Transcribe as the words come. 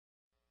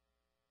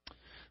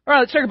All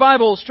right, let's take our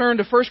Bibles, turn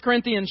to 1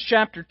 Corinthians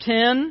chapter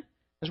 10.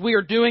 As we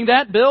are doing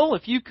that, Bill,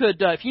 if you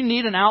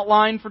need an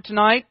outline for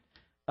tonight,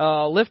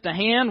 lift a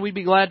hand. We'd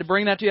be glad to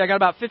bring that to you. I got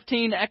about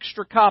 15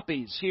 extra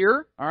copies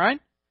here. All right?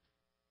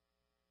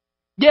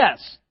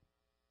 Yes.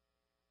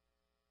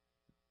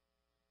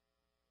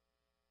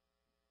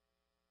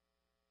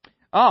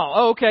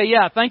 Oh, okay,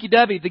 yeah. Thank you,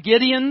 Debbie. The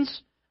Gideons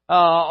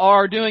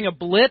are doing a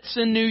blitz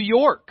in New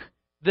York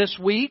this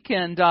week,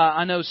 and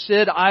I know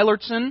Sid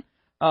Eilertson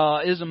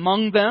is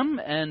among them.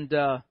 And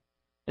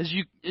as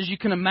you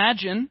can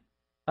imagine,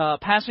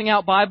 passing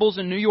out Bibles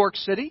in New York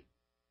City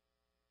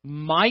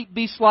might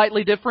be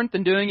slightly different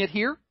than doing it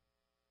here.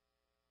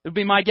 It would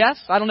be my guess.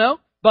 I don't know.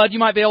 Bud, you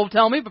might be able to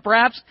tell me, but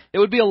perhaps it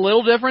would be a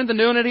little different than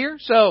doing it here.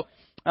 So,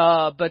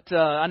 but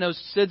I know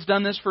Sid's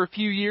done this for a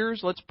few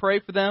years. Let's pray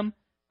for them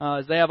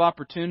as they have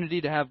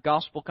opportunity to have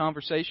gospel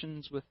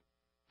conversations with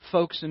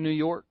folks in New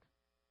York.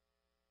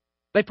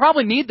 They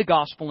probably need the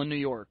gospel in New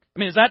York. I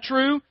mean, is that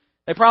true?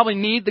 They probably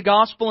need the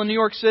gospel in New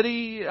York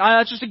City.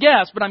 That's just a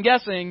guess, but I'm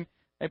guessing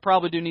they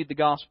probably do need the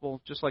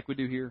gospel, just like we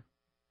do here.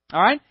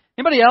 All right?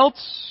 Anybody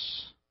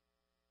else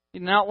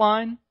need an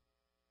outline?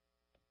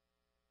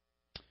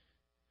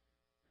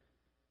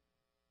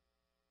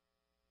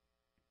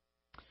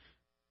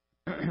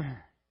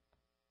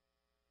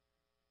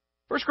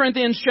 First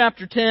Corinthians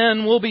chapter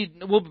 10,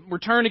 we'll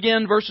return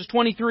again verses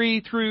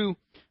 23 through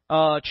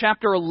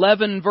chapter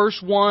 11,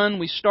 verse 1.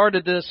 We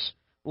started this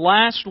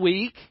last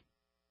week,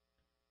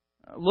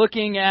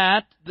 looking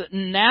at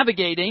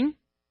navigating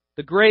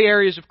the gray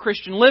areas of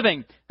Christian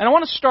living. And I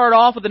want to start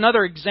off with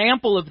another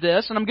example of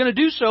this, and I'm going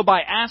to do so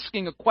by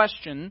asking a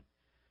question.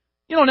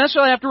 You don't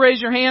necessarily have to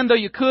raise your hand, though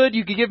you could.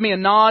 You could give me a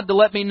nod to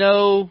let me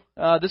know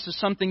this is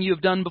something you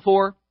have done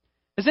before.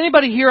 Has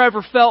anybody here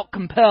ever felt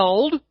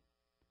compelled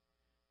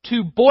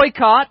to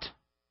boycott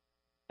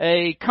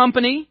a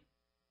company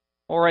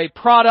or a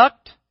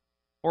product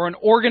or an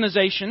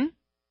organization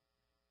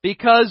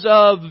because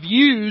of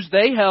views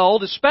they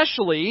held,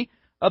 especially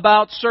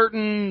about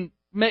certain,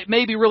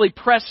 maybe really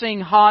pressing,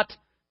 hot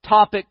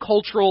topic,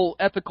 cultural,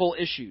 ethical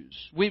issues?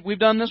 We've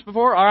done this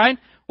before, all right?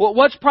 Well,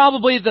 what's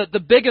probably the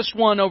biggest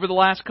one over the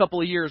last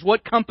couple of years?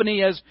 What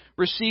company has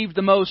received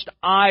the most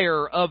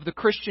ire of the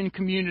Christian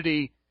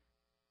community?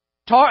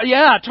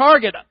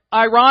 Target,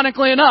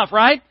 ironically enough,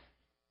 right?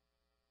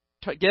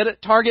 Get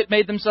it? Target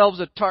made themselves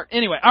a target.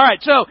 Anyway, all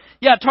right, so,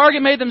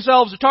 Target made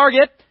themselves a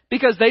target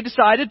because they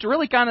decided to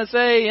really kind of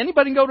say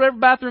anybody can go to whatever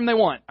bathroom they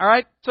want, all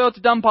right? So it's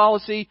a dumb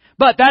policy,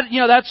 but that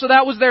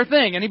was their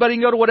thing. Anybody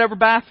can go to whatever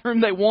bathroom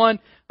they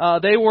want.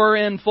 They were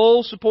in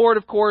full support,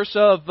 of course,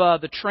 of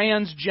the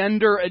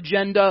transgender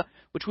agenda,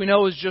 which we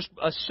know is just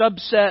a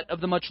subset of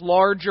the much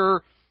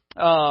larger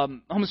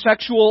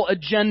homosexual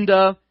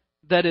agenda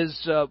that is,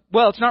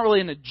 it's not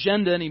really an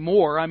agenda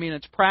anymore. I mean,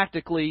 it's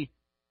practically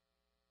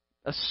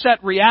a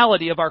set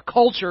reality of our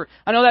culture.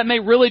 I know that may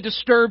really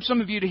disturb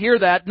some of you to hear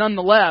that.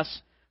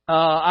 Nonetheless,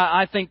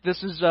 I think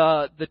this is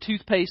the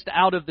toothpaste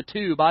out of the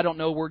tube. I don't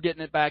know, we're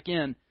getting it back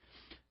in.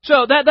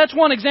 So that's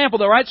one example,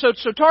 though, right? So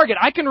Target,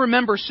 I can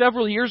remember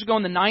several years ago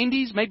in the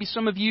 90s, maybe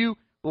some of you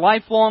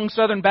lifelong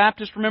Southern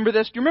Baptists remember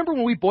this. Do you remember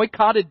when we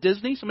boycotted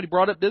Disney? Somebody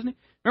brought up Disney.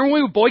 Remember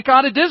when we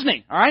boycotted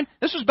Disney, all right?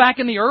 This was back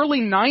in the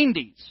early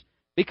 90s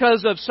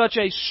because of such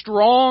a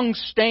strong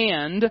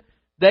stand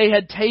they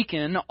had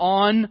taken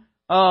on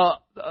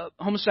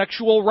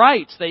homosexual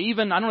rights. They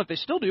even, I don't know if they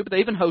still do, but they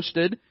even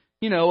hosted,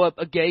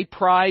 a gay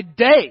pride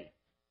day,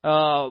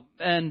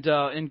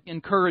 and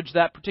encouraged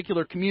that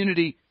particular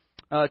community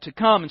to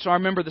come. And so I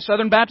remember the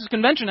Southern Baptist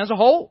Convention as a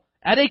whole,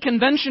 at a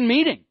convention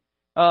meeting,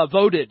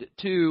 voted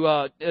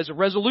to, as a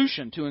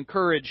resolution to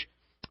encourage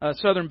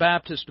Southern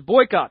Baptists to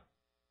boycott.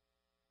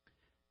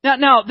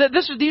 Now,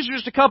 these are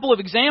just a couple of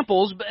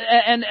examples,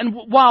 and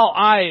while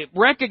I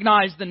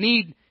recognize the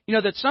need,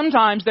 that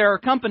sometimes there are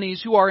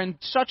companies who are in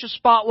such a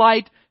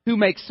spotlight, who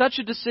make such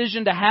a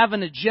decision to have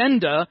an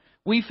agenda,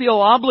 we feel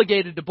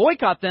obligated to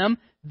boycott them.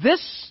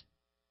 This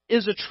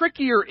is a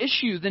trickier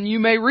issue than you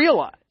may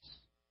realize.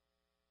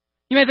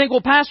 You may think,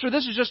 well, Pastor,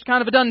 this is just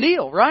kind of a done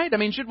deal, right? I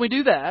mean, shouldn't we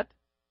do that?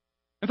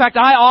 In fact,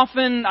 I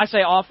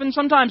say often,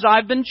 sometimes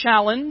I've been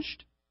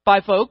challenged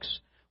by folks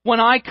when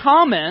I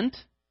comment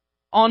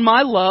on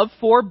my love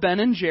for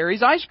Ben &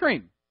 Jerry's ice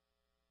cream.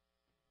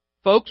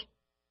 Folks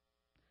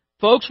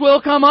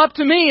will come up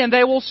to me and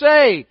they will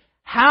say,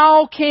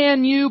 how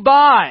can you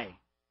buy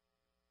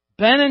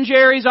Ben &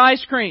 Jerry's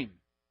ice cream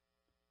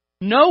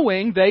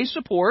knowing they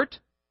support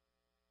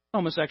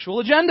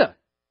homosexual agenda?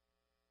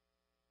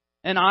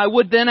 And I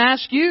would then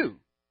ask you,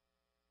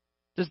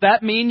 does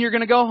that mean you're going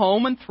to go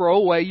home and throw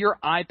away your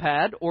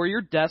iPad or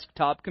your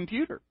desktop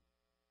computer?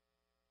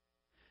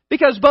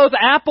 Because both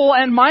Apple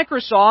and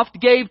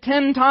Microsoft gave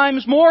 10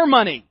 times more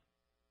money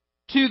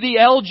to the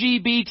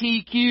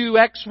LGBTQ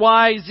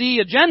XYZ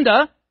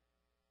agenda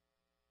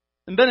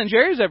than Ben &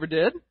 Jerry's ever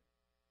did.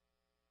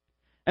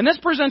 And this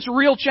presents a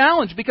real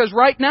challenge because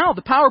right now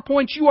the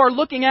PowerPoint you are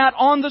looking at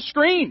on the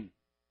screen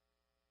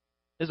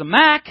is a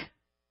Mac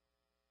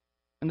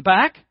in the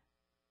back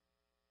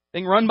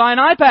being run by an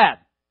iPad.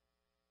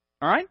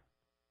 All right?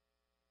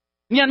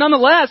 And yet,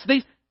 nonetheless,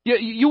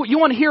 you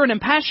want to hear an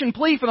impassioned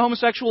plea for the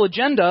homosexual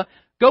agenda,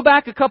 go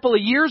back a couple of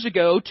years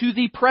ago to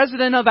the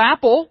president of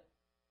Apple,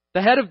 the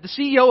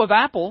CEO of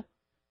Apple,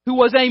 who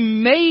was a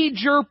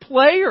major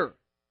player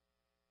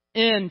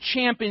in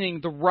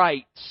championing the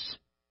rights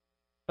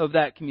of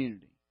that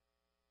community.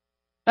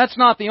 That's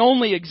not the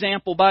only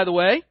example, by the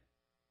way.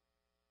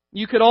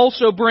 You could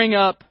also bring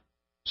up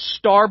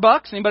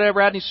Starbucks. Anybody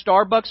ever had any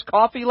Starbucks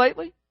coffee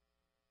lately?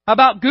 How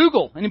about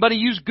Google? Anybody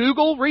use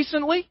Google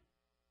recently?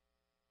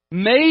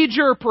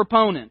 Major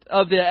proponent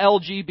of the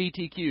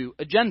LGBTQ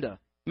agenda.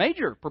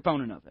 Major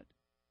proponent of it.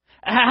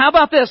 How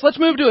about this? Let's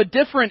move to a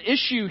different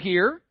issue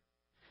here.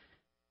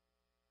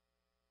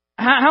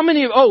 How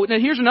many now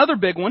here's another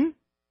big one.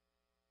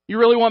 You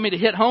really want me to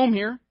hit home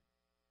here?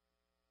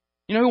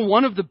 You know who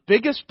one of the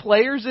biggest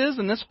players is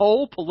in this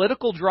whole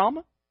political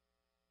drama?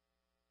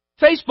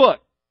 Facebook.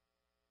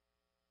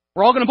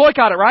 We're all going to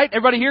boycott it, right?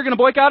 Everybody here going to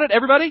boycott it?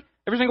 Everybody?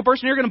 Every single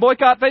person here going to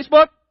boycott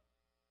Facebook?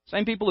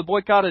 Same people who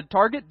boycotted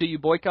Target, do you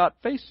boycott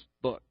Facebook?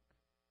 All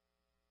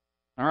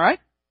right?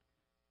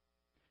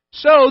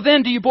 So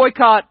then, do you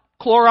boycott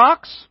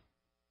Clorox,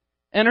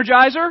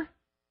 Energizer,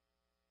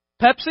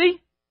 Pepsi,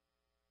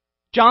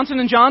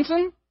 Johnson &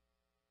 Johnson,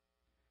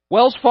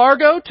 Wells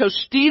Fargo,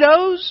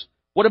 Tostitos?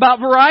 What about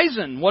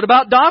Verizon? What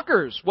about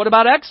Dockers? What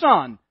about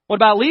Exxon? What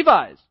about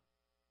Levi's?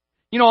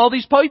 You know, all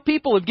these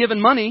people have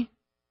given money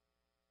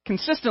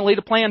consistently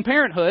to Planned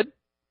Parenthood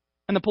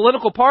and the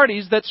political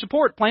parties that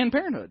support Planned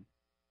Parenthood.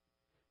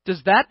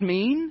 Does that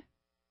mean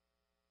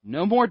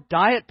no more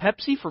Diet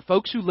Pepsi for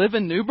folks who live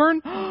in New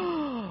Bern?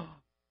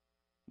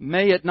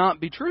 May it not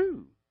be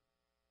true.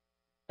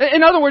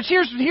 In other words,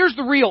 here's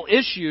the real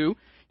issue.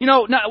 You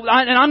know,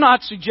 and I'm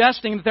not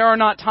suggesting that there are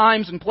not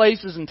times and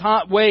places and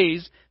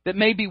ways that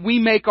maybe we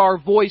make our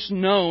voice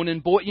known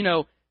and,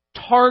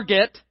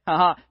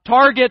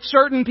 target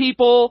certain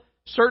people,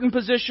 certain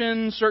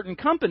positions, certain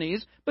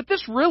companies, but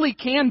this really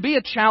can be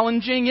a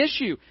challenging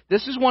issue.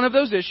 This is one of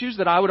those issues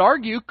that I would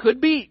argue could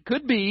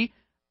be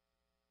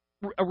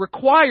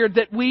required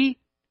that we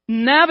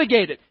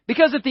navigate it.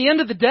 Because at the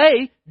end of the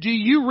day, do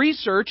you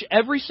research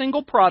every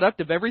single product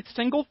of every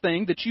single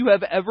thing that you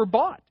have ever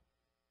bought?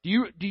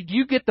 Do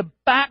you get the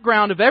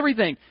background of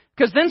everything?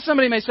 Because then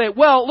somebody may say,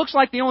 well, it looks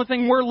like the only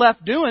thing we're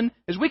left doing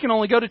is we can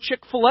only go to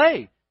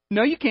Chick-fil-A.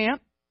 No, you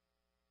can't.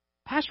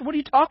 Pastor, what are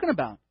you talking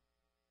about?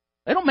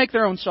 They don't make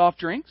their own soft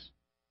drinks.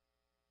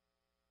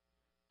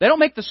 They don't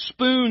make the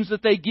spoons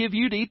that they give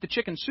you to eat the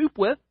chicken soup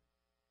with.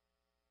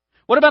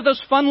 What about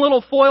those fun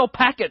little foil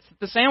packets that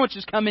the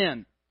sandwiches come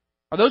in?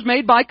 Are those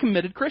made by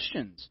committed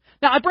Christians?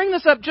 Now, I bring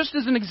this up just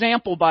as an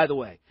example, by the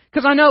way.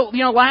 Because I know,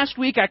 last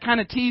week I kind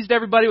of teased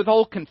everybody with the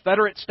whole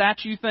Confederate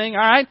statue thing,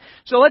 all right?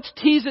 So let's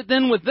tease it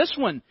then with this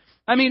one.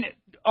 I mean,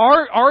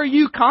 are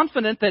you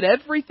confident that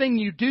everything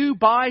you do,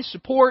 buy,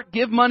 support,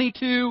 give money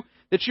to,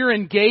 that you're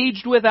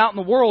engaged with out in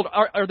the world,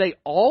 are they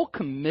all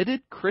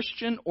committed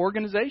Christian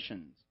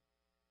organizations?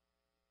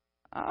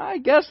 I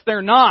guess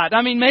they're not.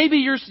 I mean, maybe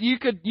you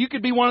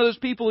could be one of those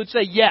people who'd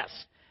say, yes,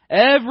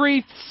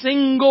 every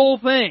single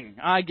thing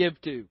I give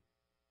to.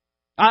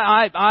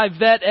 I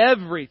vet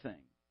everything.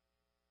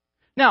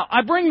 Now,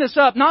 I bring this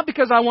up not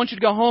because I want you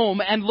to go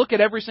home and look at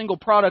every single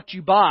product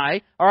you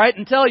buy, all right,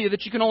 and tell you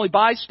that you can only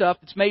buy stuff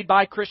that's made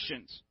by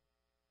Christians.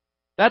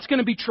 That's going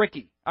to be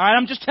tricky. All right,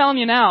 I'm just telling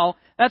you now,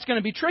 that's going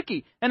to be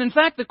tricky. And in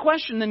fact, the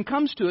question then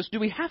comes to us,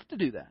 do we have to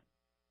do that?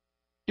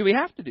 Do we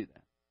have to do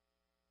that?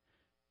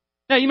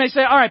 Now, you may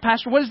say, all right,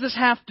 Pastor, what does this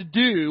have to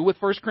do with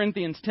 1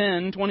 Corinthians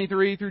 10,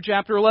 23 through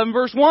chapter 11,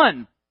 verse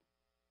 1?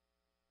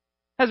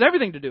 It has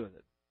everything to do with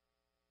it.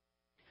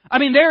 I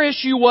mean, their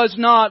issue was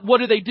not, what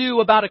do they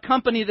do about a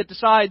company that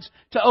decides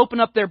to open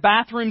up their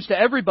bathrooms to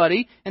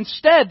everybody?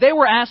 Instead, they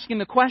were asking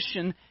the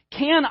question,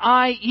 can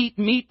I eat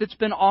meat that's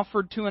been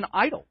offered to an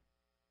idol?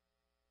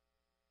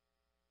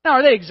 Now,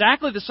 are they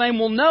exactly the same?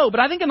 Well, no,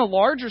 but I think in the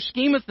larger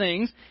scheme of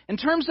things, in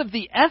terms of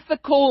the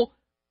ethical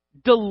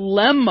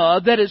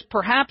dilemma that is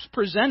perhaps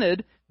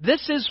presented,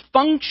 this is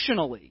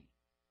functionally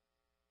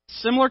a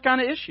similar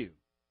kind of issue.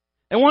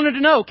 They wanted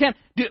to know,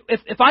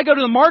 if I go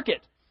to the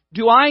market,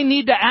 do I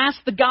need to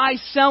ask the guy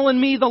selling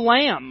me the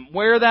lamb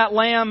where that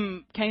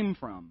lamb came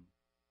from?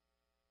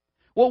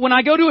 Well, when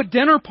I go to a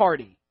dinner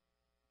party,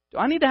 do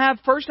I need to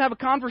first have a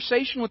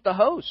conversation with the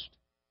host?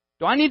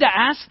 Do I need to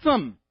ask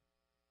them,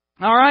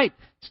 all right,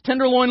 this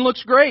tenderloin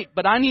looks great,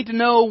 but I need to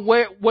know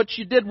what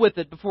you did with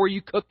it before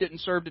you cooked it and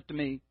served it to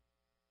me?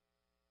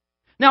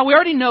 Now, we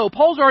already know,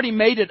 Paul's already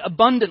made it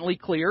abundantly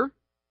clear,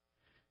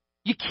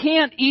 you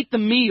can't eat the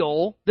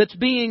meal that's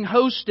being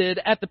hosted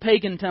at the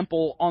pagan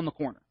temple on the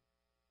corner.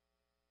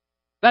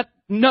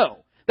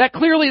 That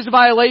clearly is a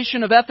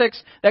violation of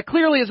ethics. That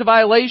clearly is a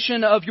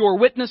violation of your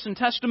witness and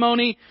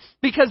testimony,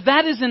 because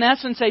that is in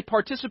essence a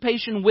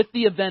participation with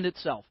the event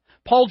itself.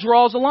 Paul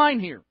draws a line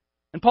here.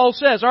 And Paul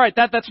says, all right,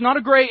 that's not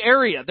a gray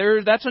area.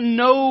 That's a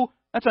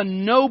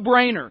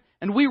no-brainer.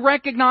 And we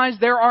recognize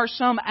there are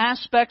some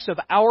aspects of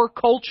our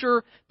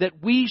culture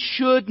that we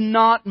should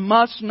not,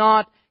 must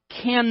not,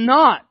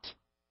 cannot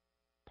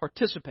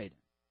participate in.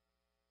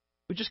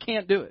 We just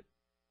can't do it.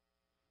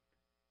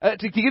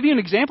 To give you an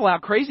example of how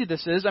crazy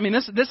this is, I mean,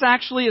 this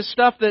actually is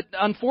stuff that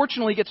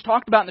unfortunately gets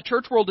talked about in the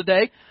church world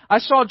today. I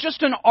saw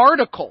just an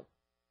article.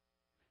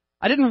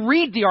 I didn't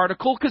read the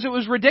article because it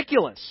was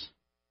ridiculous.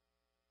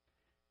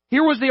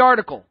 Here was the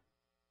article.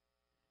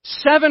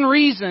 7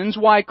 reasons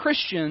why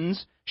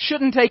Christians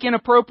shouldn't take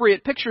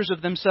inappropriate pictures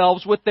of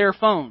themselves with their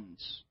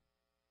phones.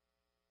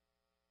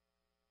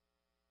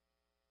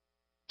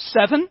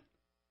 7?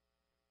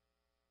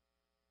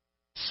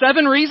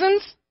 7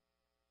 reasons?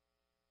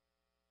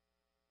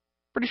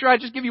 Pretty sure I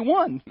just give you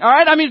 1. All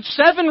right? I mean,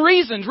 7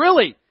 reasons,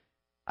 really.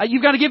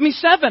 You've got to give me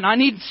 7. I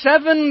need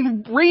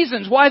 7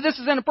 reasons why this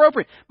is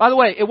inappropriate. By the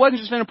way, it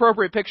wasn't just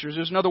inappropriate pictures.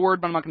 There's another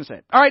word, but I'm not going to say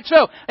it. All right,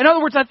 so, in other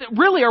words,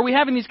 really, are we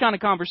having these kind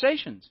of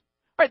conversations?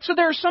 All right, so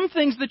there are some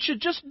things that should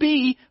just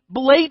be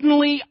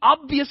blatantly,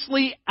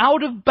 obviously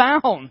out of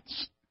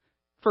bounds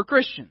for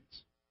Christians.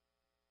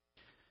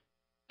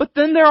 But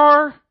then there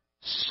are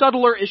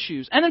subtler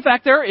issues. And in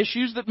fact, there are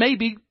issues that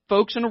maybe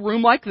folks in a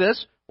room like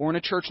this or in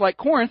a church like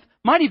Corinth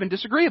might even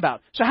disagree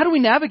about. So how do we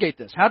navigate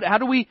this? How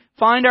do we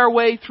find our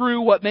way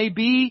through what may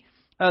be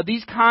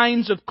these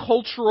kinds of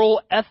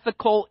cultural,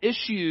 ethical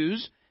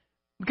issues?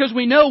 Because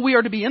we know we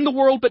are to be in the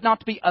world, but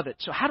not to be of it.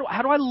 So how do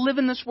I live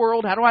in this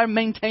world? How do I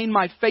maintain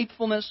my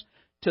faithfulness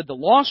to the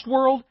lost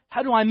world?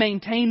 How do I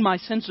maintain my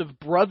sense of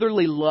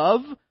brotherly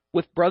love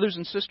with brothers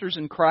and sisters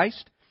in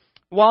Christ,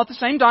 while at the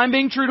same time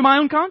being true to my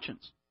own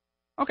conscience?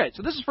 Okay,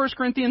 so this is 1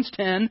 Corinthians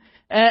 10,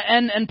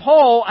 and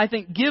Paul, I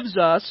think, gives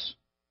us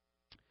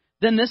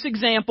then this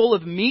example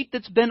of meat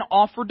that's been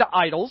offered to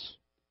idols.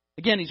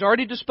 Again, he's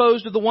already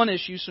disposed of the one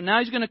issue, so now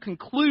he's going to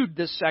conclude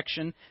this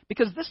section,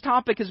 because this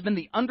topic has been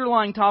the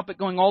underlying topic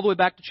going all the way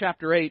back to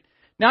chapter 8.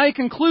 Now he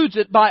concludes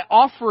it by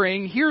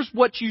offering, here's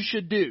what you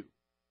should do.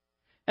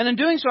 And in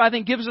doing so, I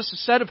think, gives us a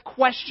set of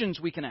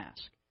questions we can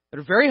ask that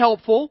are very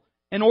helpful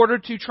in order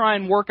to try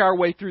and work our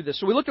way through this.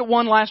 So we looked at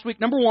one last week.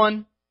 Number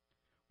 1,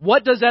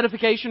 what does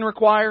edification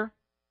require?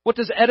 What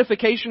does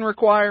edification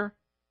require?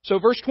 So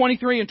verse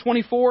 23 and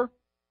 24,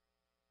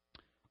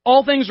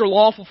 all things are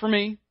lawful for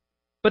me,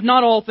 but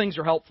not all things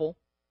are helpful.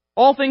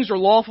 All things are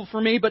lawful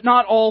for me, but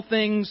not all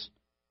things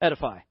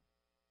edify.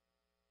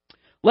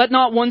 Let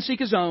not one seek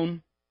his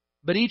own,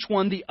 but each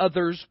one the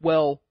other's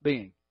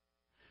well-being.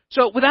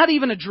 So without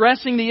even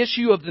addressing the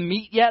issue of the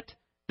meat yet,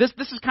 this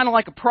is kind of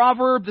like a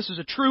proverb. This is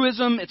a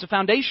truism. It's a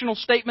foundational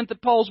statement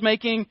that Paul's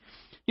making.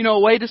 You know,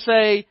 a way to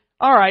say,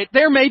 all right,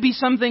 there may be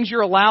some things you're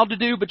allowed to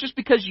do, but just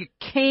because you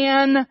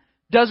can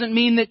doesn't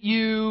mean that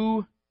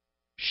you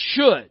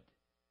should.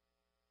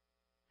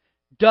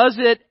 Does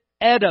it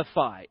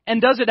edify? And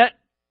does it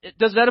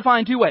edify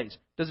in 2 ways?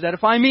 Does it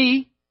edify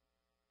me?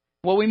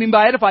 What we mean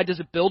by edify, does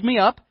it build me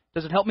up?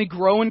 Does it help me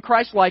grow in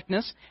Christ's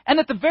likeness? And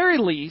at the very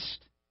least,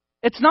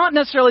 it's not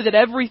necessarily that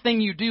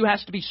everything you do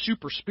has to be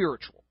super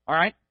spiritual, all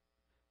right?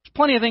 There's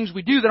plenty of things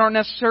we do that aren't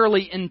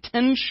necessarily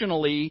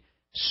intentionally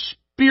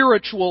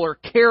spiritual or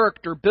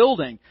character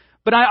building.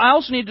 But I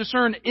also need to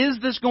discern, is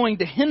this going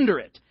to hinder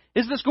it?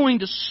 Is this going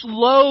to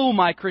slow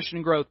my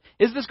Christian growth?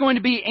 Is this going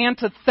to be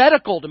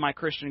antithetical to my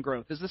Christian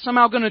growth? Is this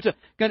somehow going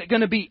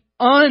to be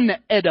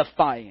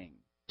unedifying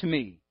to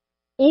me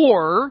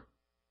or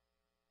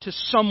to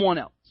someone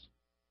else?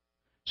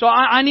 So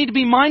I need to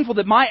be mindful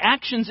that my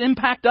actions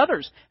impact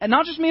others, and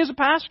not just me as a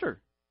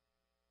pastor.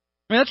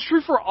 I mean, that's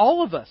true for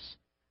all of us.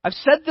 I've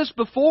said this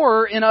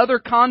before in other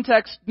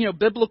contexts,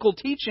 biblical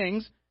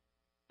teachings.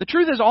 The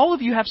truth is, all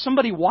of you have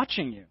somebody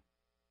watching you.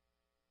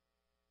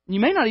 You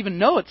may not even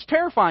know. It's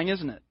terrifying,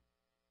 isn't it?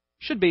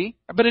 Should be,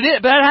 but it is.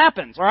 But that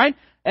happens, all right?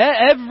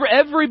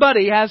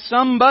 Everybody has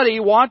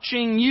somebody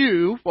watching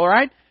you, all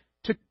right,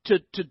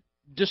 to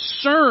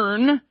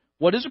discern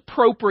what is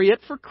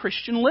appropriate for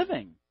Christian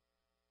living.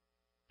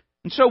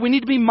 And so we need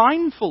to be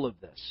mindful of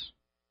this.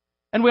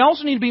 And we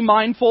also need to be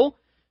mindful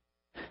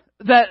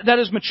that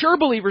as mature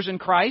believers in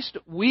Christ,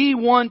 we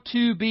want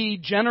to be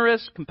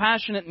generous,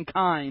 compassionate, and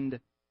kind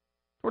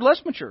toward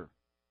less mature.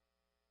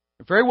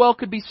 It very well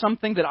could be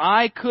something that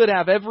I could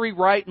have every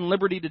right and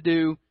liberty to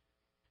do,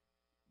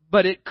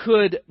 but it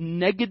could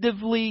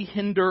negatively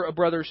hinder a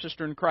brother or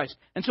sister in Christ.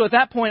 And so at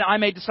that point, I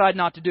may decide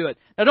not to do it.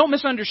 Now, don't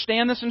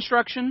misunderstand this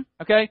instruction,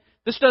 okay?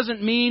 This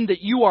doesn't mean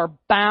that you are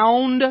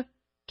bound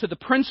to the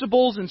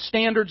principles and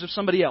standards of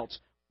somebody else.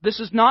 This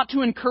is not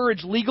to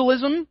encourage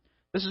legalism.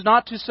 This is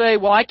not to say,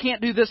 well, I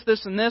can't do this,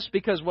 this, and this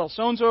because, well,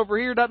 so-and-so over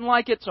here doesn't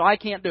like it, so I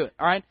can't do it,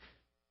 all right?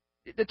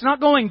 It's not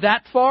going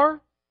that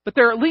far, but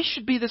there at least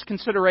should be this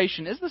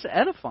consideration. Is this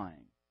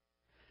edifying?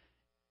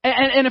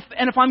 And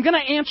if I'm going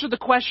to answer the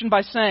question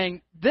by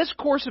saying, this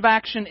course of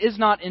action is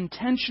not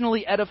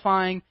intentionally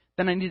edifying,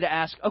 then I need to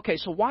ask, okay,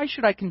 so why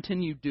should I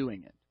continue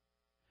doing it?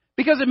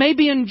 Because it may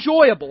be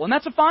enjoyable, and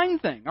that's a fine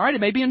thing, all right?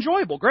 It may be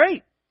enjoyable,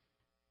 great.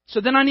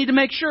 So then I need to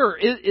make sure,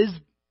 is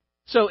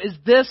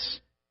this,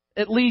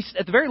 at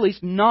the very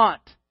least,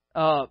 not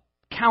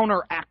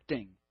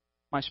counteracting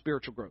my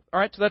spiritual growth?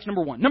 All right, so that's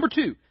number 1. Number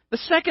 2, the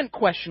second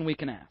question we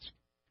can ask.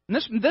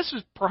 And this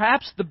is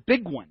perhaps the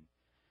big one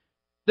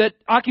that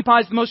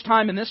occupies the most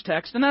time in this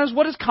text, and that is,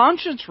 what does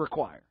conscience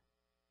require?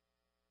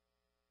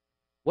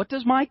 What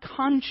does my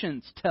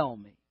conscience tell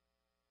me?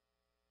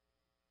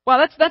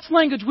 Well, that's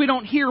language we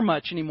don't hear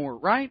much anymore,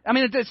 right? I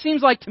mean, it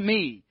seems like to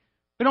me,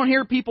 we don't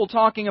hear people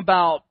talking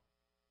about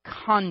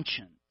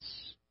conscience.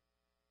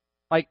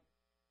 Like,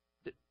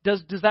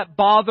 does that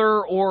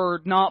bother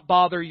or not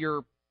bother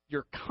your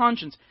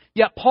conscience?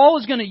 Yet Paul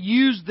is going to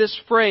use this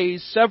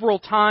phrase several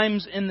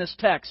times in this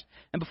text.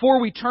 And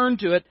before we turn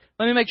to it,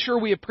 let me make sure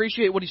we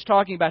appreciate what he's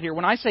talking about here.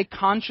 When I say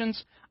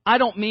conscience, I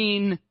don't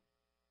mean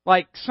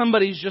like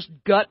somebody's just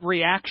gut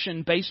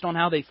reaction based on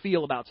how they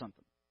feel about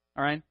something.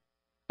 All right?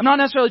 I'm not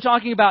necessarily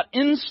talking about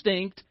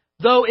instinct,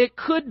 though it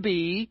could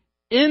be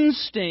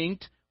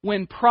instinct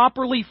when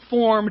properly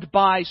formed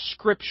by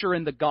Scripture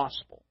and the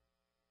gospel.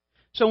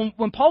 So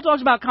when Paul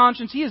talks about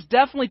conscience, he is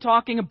definitely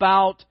talking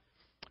about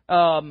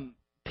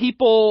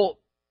people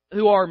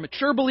who are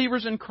mature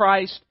believers in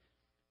Christ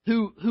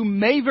who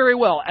may very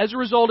well, as a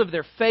result of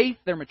their faith,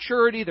 their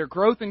maturity, their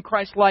growth in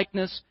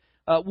Christ-likeness,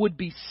 would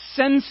be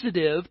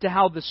sensitive to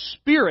how the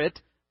Spirit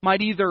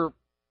might either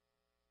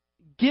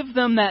give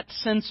them that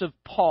sense of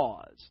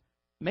pause.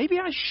 Maybe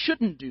I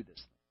shouldn't do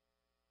this.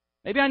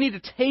 Maybe I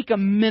need to take a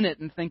minute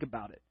and think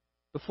about it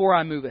before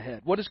I move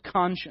ahead. What does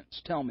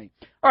conscience tell me?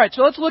 All right,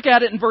 so let's look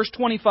at it in verse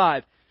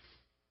 25.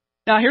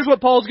 Now, here's what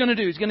Paul's going to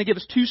do. He's going to give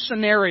us two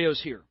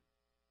scenarios here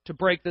to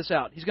break this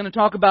out. He's going to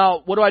talk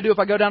about what do I do if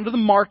I go down to the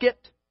market?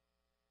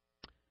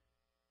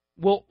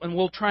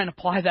 We'll try and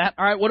apply that.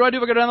 All right, what do I do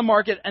if I go down to the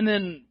market? And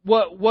then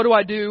what do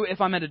I do if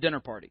I'm at a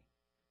dinner party?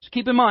 So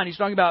keep in mind, he's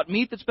talking about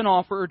meat that's been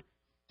offered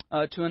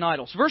to an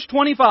idol. So verse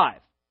 25.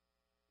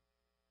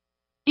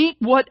 Eat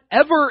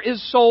whatever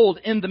is sold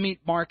in the meat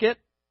market,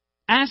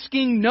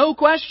 asking no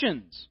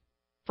questions,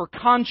 for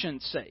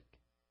conscience sake.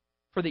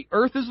 For the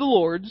earth is the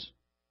Lord's,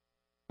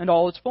 and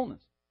all its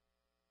fullness.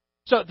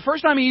 So the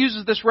first time he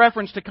uses this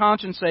reference to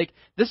conscience sake,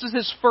 this is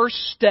his first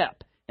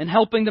step in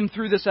helping them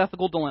through this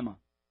ethical dilemma.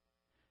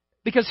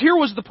 Because here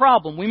was the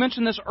problem. We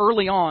mentioned this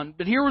early on,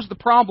 but here was the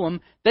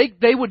problem.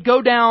 They would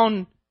go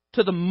down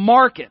to the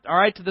market, all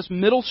right, to this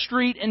middle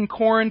street in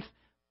Corinth,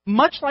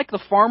 much like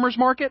the farmer's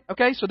market,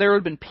 okay? So there would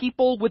have been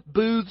people with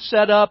booths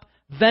set up,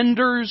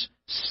 vendors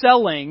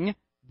selling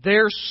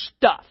their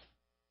stuff.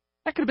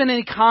 That could have been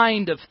any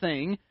kind of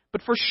thing,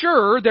 but for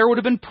sure there would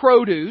have been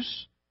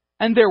produce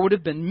and there would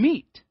have been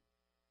meat.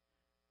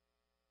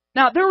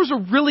 Now, there was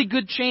a really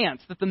good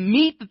chance that the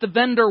meat that the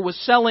vendor was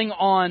selling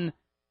on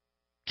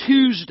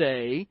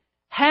Tuesday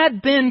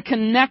had been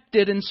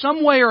connected in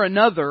some way or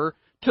another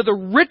to the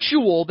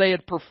ritual they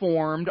had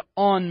performed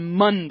on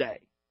Monday.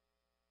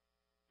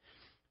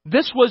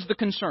 This was the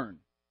concern.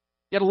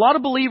 You had a lot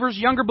of believers,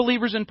 younger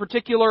believers in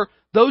particular,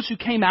 those who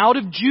came out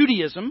of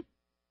Judaism,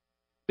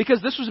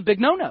 because this was a big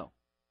no-no.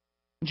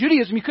 In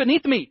Judaism, you couldn't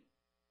eat the meat.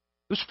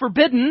 It was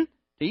forbidden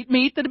to eat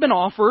meat that had been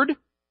offered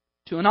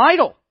to an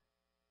idol.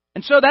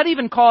 And so that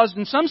even caused,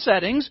 in some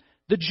settings,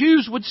 the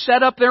Jews would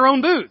set up their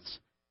own booths,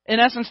 in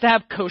essence, to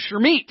have kosher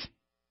meat,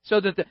 so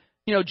that the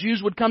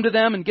Jews would come to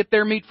them and get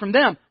their meat from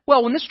them.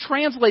 Well, when this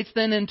translates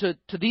then into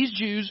these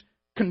Jews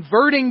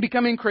converting,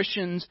 becoming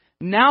Christians,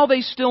 now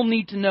they still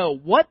need to know,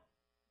 what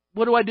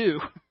do I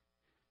do?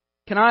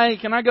 Can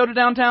I go to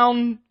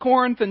downtown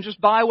Corinth and just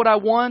buy what I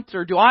want?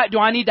 Or do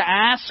I need to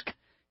ask,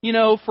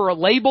 for a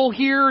label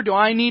here? Do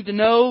I need to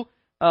know,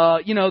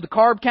 the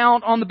carb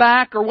count on the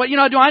back? Or what,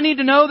 do I need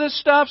to know this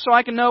stuff so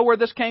I can know where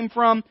this came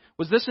from?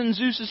 Was this in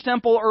Zeus's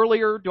temple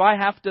earlier? Do I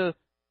have to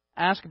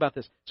ask about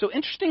this? So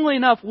interestingly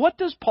enough, what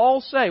does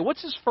Paul say?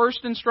 What's his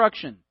first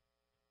instruction?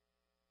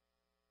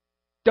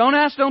 Don't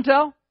ask, don't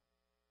tell?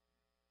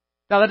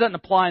 Now, that doesn't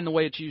apply in the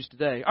way it's used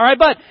today. All right,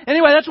 but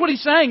anyway, that's what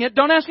he's saying.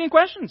 Don't ask any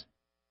questions.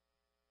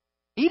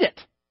 Eat it.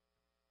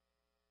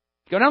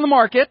 Go down the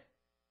market,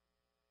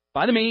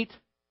 buy the meat,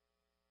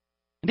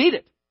 and eat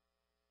it.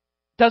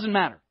 Doesn't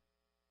matter.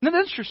 Isn't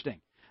that interesting?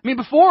 I mean,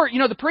 before,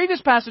 the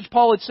previous passage,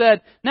 Paul had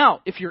said,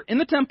 now, if you're in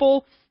the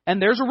temple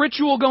and there's a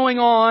ritual going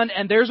on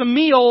and there's a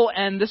meal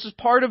and this is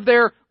part of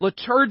their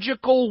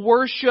liturgical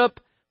worship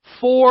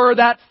for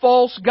that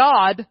false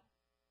god,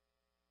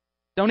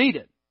 don't eat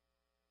it.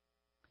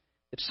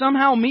 If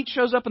somehow meat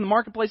shows up in the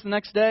marketplace the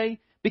next day,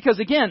 because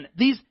again,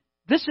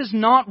 this is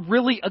not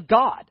really a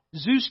god.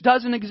 Zeus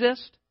doesn't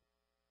exist.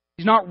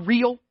 He's not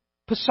real.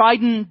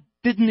 Poseidon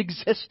didn't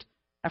exist.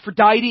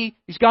 Aphrodite,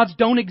 these gods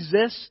don't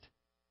exist.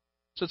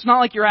 So it's not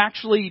like you're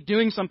actually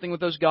doing something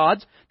with those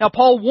gods. Now,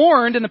 Paul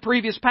warned in the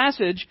previous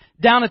passage,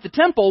 down at the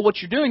temple,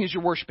 what you're doing is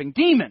you're worshiping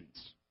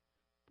demons.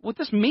 With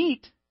this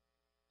meat,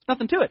 there's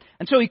nothing to it.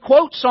 And so he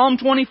quotes Psalm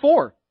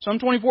 24. Psalm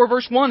 24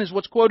 verse 1 is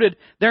what's quoted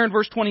there in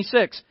verse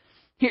 26.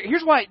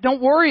 Here's why,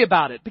 don't worry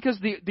about it, because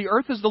the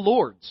earth is the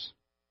Lord's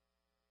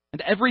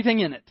and everything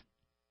in it.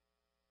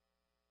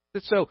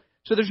 So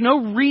there's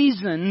no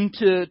reason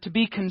to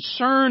be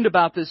concerned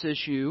about this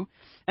issue.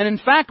 And in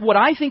fact, what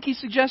I think he's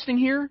suggesting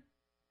here,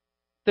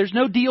 there's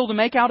no deal to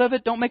make out of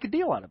it, don't make a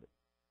deal out of it.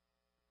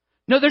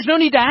 No, there's no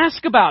need to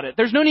ask about it.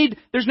 There's no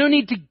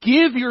need to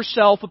give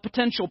yourself a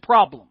potential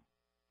problem.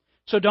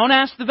 So don't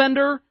ask the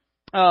vendor,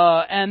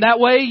 and that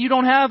way you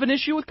don't have an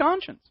issue with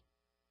conscience.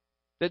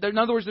 In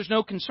other words, there's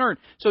no concern.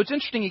 So it's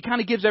interesting, he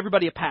kind of gives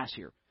everybody a pass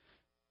here.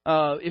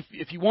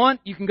 If you want,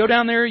 you can go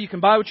down there, you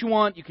can buy what you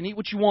want, you can eat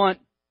what you want,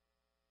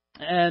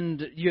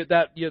 and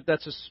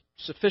that's a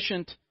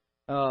sufficient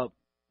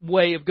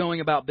way of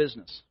going about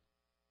business.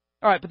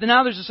 All right, but then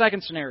now there's a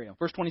second scenario,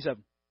 verse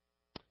 27.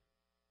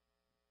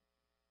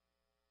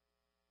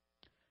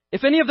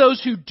 If any of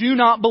those who do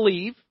not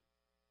believe,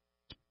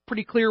 it's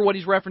pretty clear what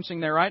he's referencing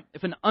there, right?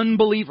 If an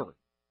unbeliever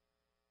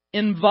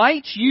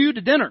invites you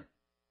to dinner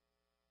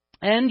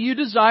and you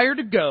desire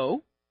to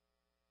go,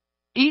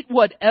 eat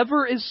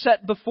whatever is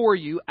set before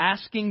you,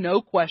 asking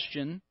no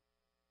question,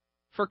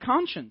 for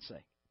conscience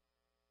sake.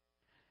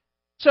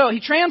 So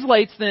he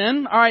translates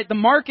then, all right, the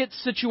market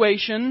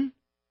situation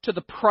to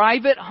the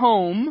private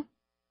home.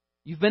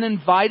 You've been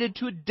invited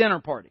to a dinner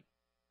party.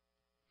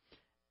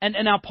 And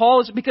now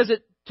Paul is, because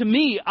to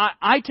me,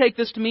 I take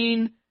this to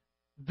mean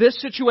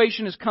this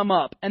situation has come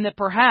up, and that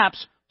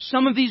perhaps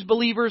some of these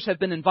believers have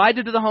been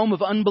invited to the home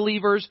of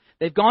unbelievers.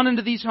 They've gone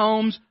into these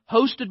homes,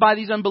 hosted by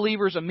these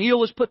unbelievers. A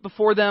meal is put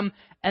before them,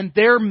 and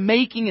they're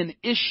making an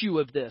issue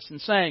of this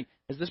and saying,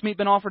 has this meat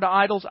been offered to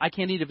idols? I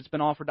can't eat if it's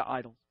been offered to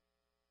idols.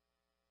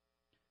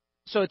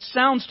 So it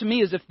sounds to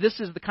me as if this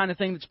is the kind of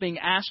thing that's being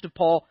asked of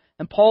Paul,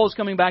 and Paul is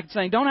coming back and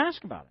saying, don't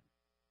ask about it.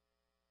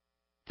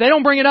 If they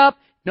don't bring it up,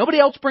 nobody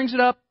else brings it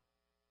up.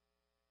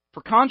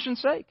 For conscience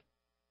sake.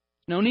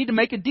 No need to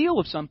make a deal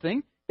of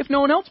something if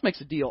no one else makes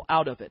a deal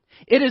out of it.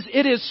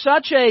 It is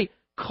such a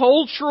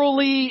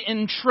culturally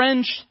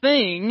entrenched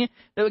thing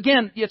that,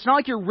 again, it's not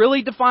like you're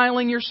really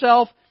defiling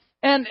yourself,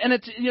 and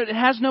it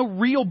has no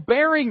real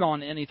bearing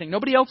on anything.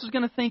 Nobody else is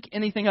going to think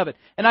anything of it.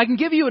 And I can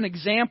give you an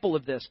example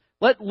of this.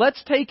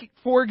 Let's take,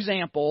 for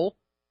example,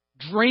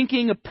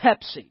 drinking a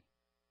Pepsi.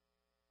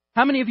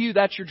 How many of you,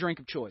 that's your drink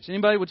of choice?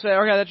 Anybody would say,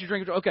 okay, that's your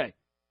drink of choice. Okay.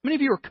 How many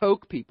of you are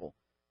Coke people?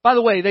 By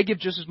the way, they give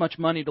just as much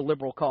money to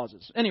liberal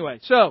causes.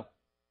 Anyway, all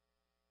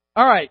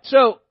right,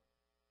 so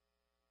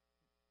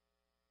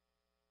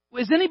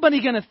is anybody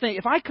going to think,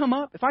 if I come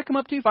up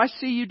to you, if I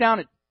see you down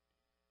at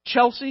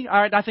Chelsea, all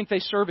right, I think they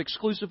serve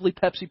exclusively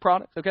Pepsi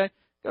products, okay?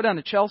 Go down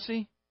to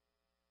Chelsea,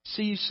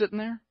 see you sitting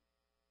there.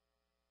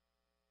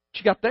 What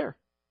you got there?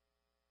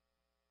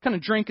 What kind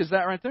of drink is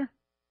that right there?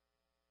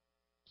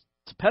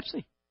 It's a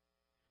Pepsi.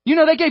 You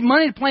know, they gave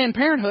money to Planned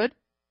Parenthood.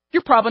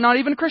 You're probably not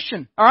even a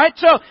Christian. All right?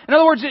 So, in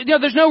other words,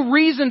 there's no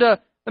reason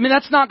to,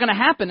 that's not going to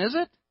happen, is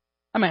it?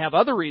 I may have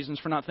other reasons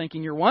for not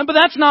thinking you're one, but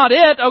that's not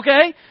it,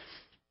 okay?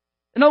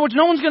 In other words,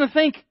 no one's going to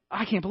think,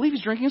 I can't believe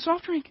he's drinking a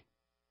soft drink.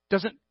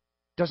 Doesn't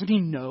he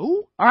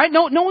know? All right?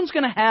 No one's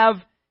going to have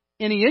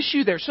any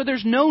issue there. So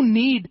there's no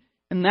need,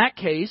 in that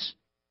case,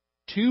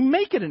 to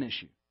make it an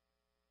issue.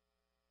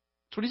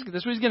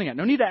 That's what he's getting at.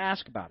 No need to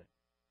ask about it.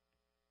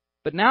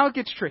 But now it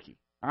gets tricky.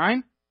 All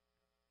right?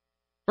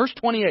 Verse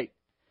 28.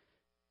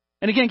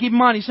 And again, keep in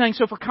mind, he's saying,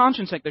 so for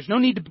conscience sake, there's no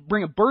need to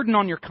bring a burden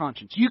on your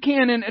conscience. You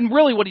can, and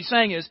really what he's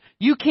saying is,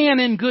 you can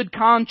in good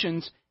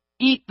conscience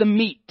eat the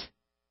meat.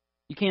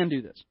 You can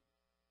do this.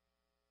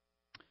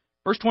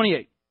 Verse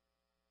 28.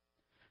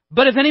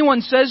 But if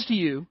anyone says to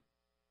you,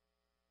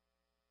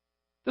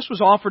 this was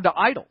offered to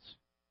idols,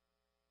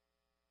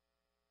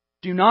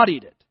 do not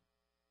eat it,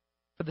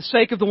 for the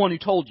sake of the one who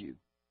told you,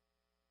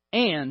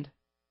 and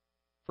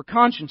for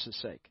conscience's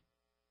sake.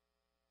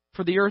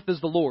 For the earth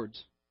is the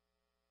Lord's,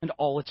 and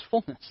all its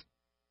fullness.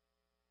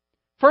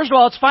 First of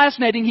all, it's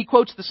fascinating. He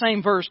quotes the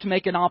same verse to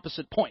make an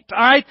opposite point. All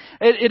right?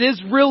 It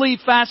is really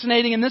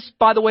fascinating. And this,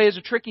 by the way, is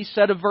a tricky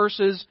set of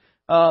verses.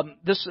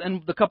 This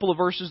and the couple of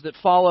verses that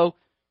follow.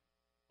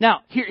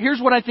 Now, here's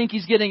what I think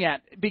he's getting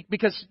at.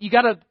 Because you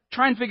got to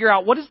try and figure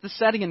out what is the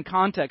setting and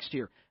context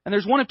here. And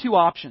there's one of two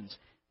options.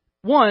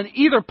 One,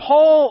 either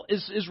Paul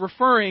is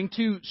referring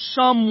to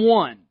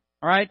someone.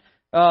 All right?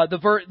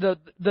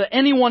 The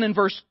anyone in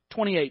verse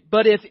 28.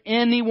 But if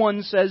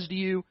anyone says to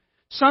you,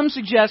 some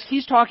suggest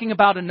he's talking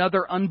about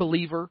another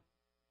unbeliever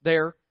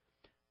there.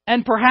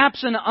 And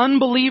perhaps an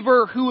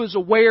unbeliever who is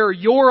aware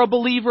you're a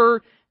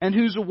believer and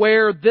who's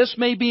aware this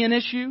may be an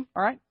issue.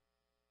 All right?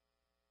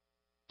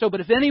 So,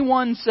 but if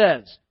anyone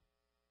says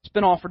it's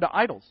been offered to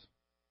idols.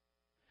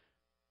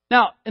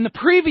 Now, in the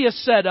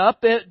previous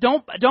setup,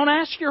 don't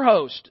ask your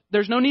host.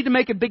 There's no need to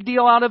make a big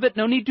deal out of it.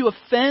 No need to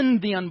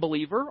offend the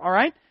unbeliever. All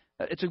right?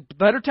 It's a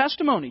better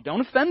testimony.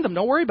 Don't offend them.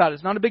 Don't worry about it.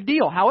 It's not a big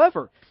deal.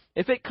 However,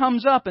 if it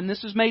comes up and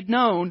this is made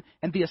known,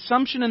 and the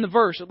assumption in the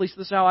verse, at least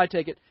this is how I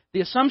take it, the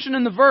assumption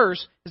in the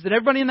verse is that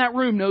everybody in that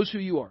room knows who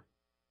you are.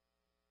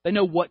 They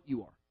know what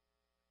you are.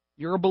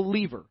 You're a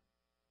believer.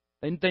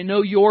 They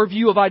know your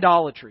view of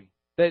idolatry.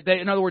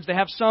 In other words, they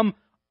have some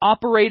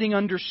operating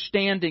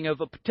understanding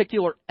of a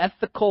particular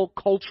ethical,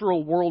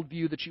 cultural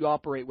worldview that you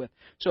operate with.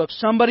 So if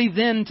somebody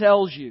then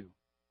tells you,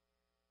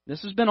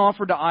 this has been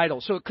offered to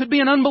idols, so it could be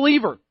an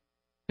unbeliever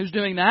who's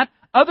doing that.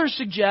 Others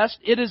suggest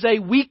it is a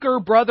weaker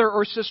brother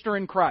or sister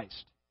in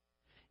Christ.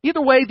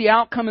 Either way, the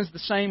outcome is the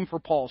same for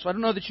Paul. So I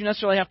don't know that you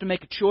necessarily have to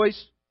make a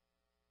choice.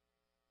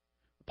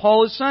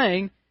 Paul is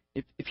saying,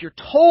 if you're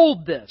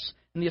told this,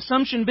 and the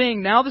assumption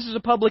being, now this is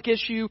a public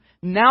issue,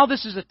 now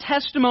this is a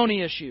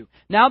testimony issue,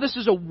 now this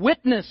is a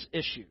witness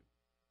issue,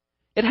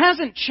 It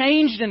hasn't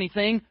changed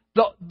anything.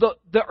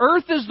 The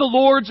earth is the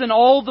Lord's and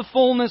all the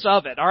fullness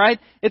of it, all right?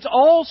 It's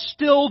all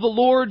still the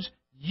Lord's.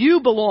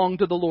 You belong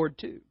to the Lord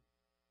too.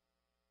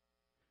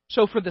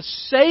 So for the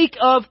sake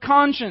of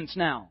conscience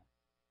now,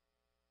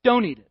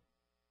 don't eat it.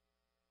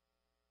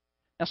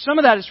 Now some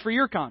of that is for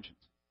your conscience.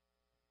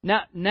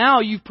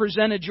 Now you've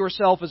presented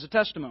yourself as a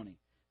testimony.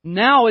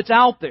 Now it's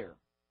out there.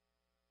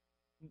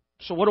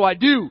 So what do I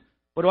do?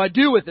 What do I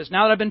do with this?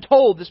 Now that I've been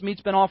told this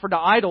meat's been offered to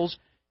idols,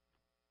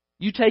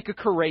 you take a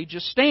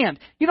courageous stand.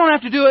 You don't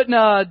have to do it in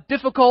a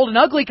difficult and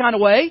ugly kind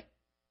of way,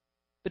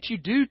 but you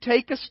do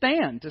take a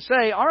stand to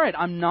say, all right,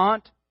 I'm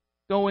not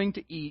going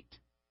to eat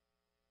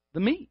the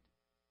meat.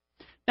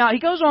 Now, he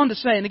goes on to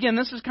say, and again,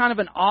 this is kind of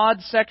an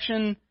odd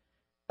section,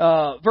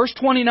 verse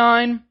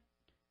 29,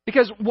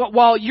 because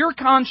while your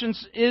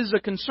conscience is a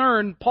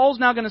concern, Paul's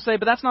now going to say,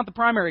 but that's not the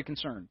primary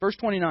concern. Verse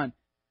 29,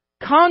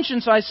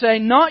 conscience, I say,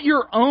 not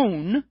your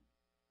own,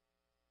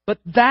 but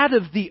that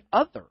of the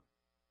other.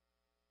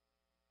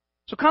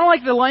 So kind of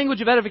like the language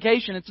of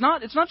edification, it's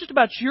not just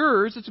about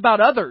yours, it's about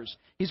others.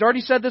 He's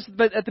already said this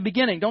at the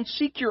beginning. Don't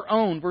seek your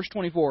own, verse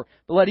 24,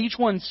 but let each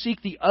one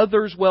seek the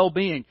other's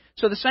well-being.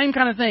 So the same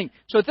kind of thing.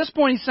 So at this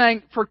point he's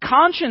saying, for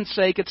conscience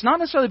sake, it's not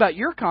necessarily about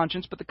your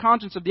conscience, but the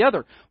conscience of the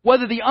other.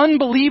 Whether the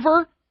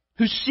unbeliever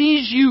who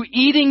sees you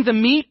eating the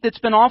meat that's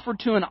been offered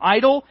to an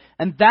idol,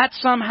 and that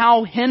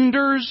somehow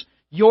hinders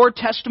your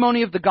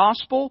testimony of the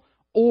gospel,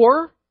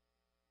 or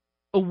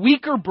a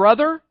weaker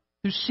brother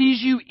who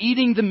sees you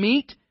eating the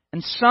meat,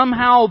 and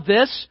somehow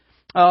this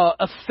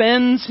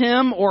offends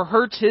him or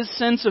hurts his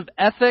sense of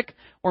ethic,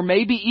 or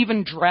maybe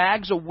even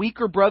drags a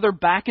weaker brother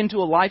back into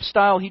a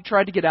lifestyle he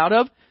tried to get out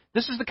of.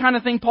 This is the kind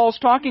of thing Paul's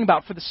talking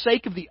about. For the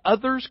sake of the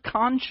other's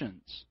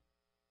conscience,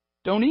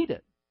 don't eat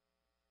it.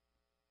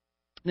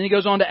 Then he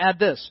goes on to add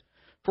this.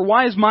 For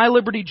why is my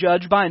liberty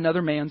judged by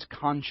another man's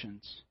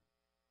conscience?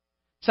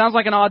 Sounds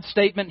like an odd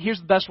statement.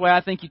 Here's the best way I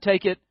think you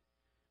take it.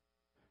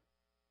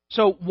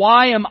 So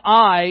why am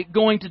I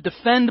going to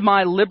defend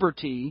my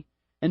liberty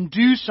and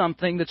do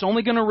something that's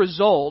only going to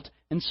result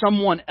in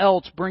someone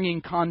else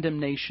bringing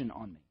condemnation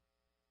on me?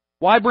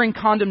 Why bring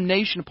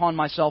condemnation upon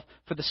myself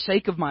for the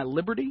sake of my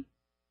liberty?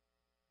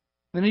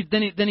 Then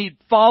he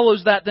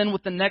follows that then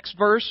with the next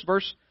verse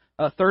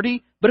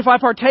 30. But if I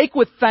partake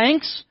with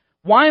thanks,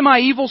 why am I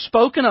evil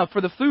spoken of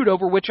for the food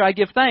over which I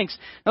give thanks?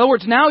 In other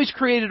words, now he's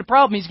created a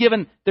problem.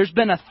 There's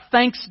been a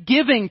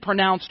thanksgiving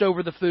pronounced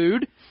over the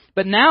food,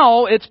 but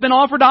now it's been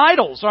offered to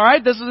idols, all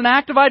right? This is an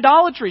act of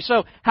idolatry.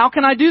 So how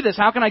can I do this?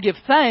 How can I give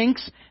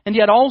thanks and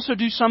yet also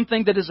do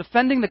something that is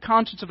offending the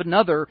conscience of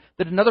another,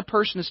 that another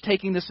person is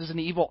taking this as an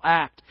evil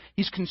act?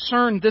 He's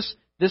concerned this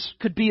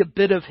could be a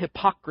bit of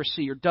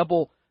hypocrisy or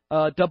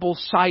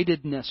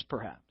double-sidedness,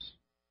 perhaps.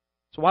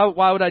 So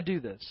why would I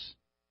do this?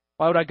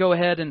 Why would I go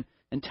ahead and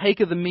take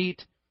of the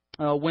meat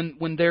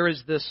when there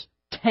is this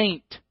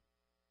taint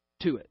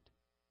to it?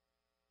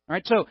 All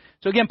right, so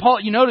again,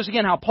 Paul, you notice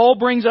again how Paul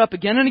brings up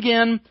again and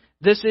again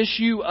this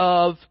issue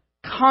of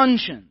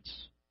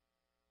conscience.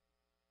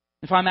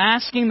 If I'm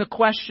asking the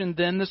question,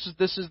 then this is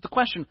the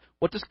question: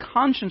 what does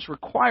conscience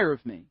require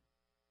of me?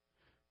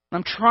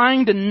 I'm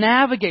trying to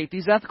navigate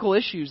these ethical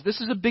issues. This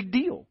is a big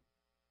deal.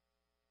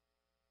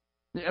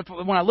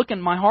 When I look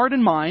in my heart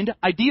and mind,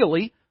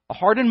 ideally, a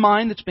heart and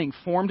mind that's being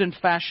formed and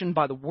fashioned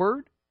by the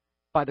Word,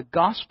 by the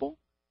Gospel,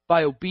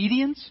 by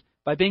obedience,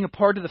 by being a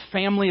part of the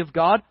family of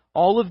God,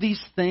 all of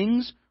these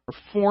things are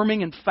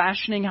forming and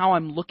fashioning how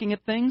I'm looking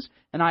at things.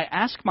 And I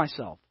ask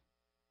myself,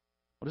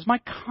 what does my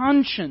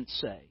conscience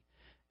say?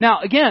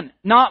 Now, again,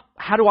 not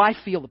how do I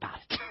feel about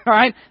it, all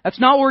right? That's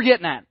not what we're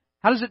getting at.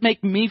 How does it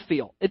make me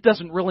feel? It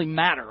doesn't really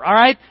matter, all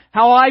right?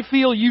 How I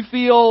feel, you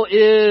feel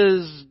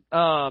is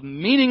a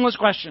meaningless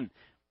question.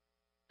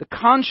 The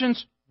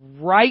conscience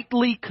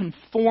rightly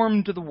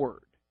conformed to the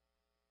Word.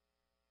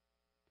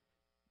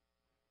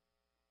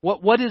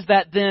 What is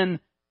that then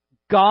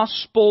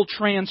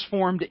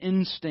gospel-transformed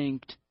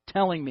instinct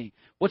telling me?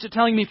 What's it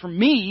telling me for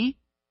me?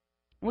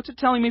 What's it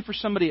telling me for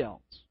somebody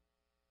else?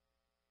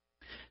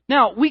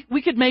 Now,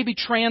 we could maybe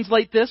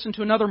translate this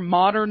into another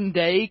modern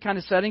day kind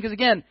of setting, because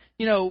again,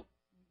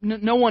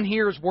 no one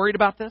here is worried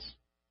about this.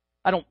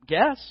 I don't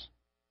guess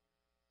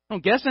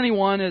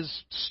anyone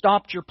has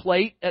stopped your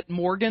plate at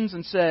Morgan's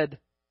and said,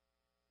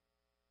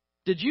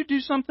 did you do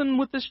something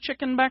with this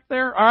chicken back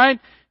there? All right.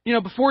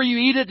 Before you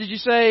eat it, did you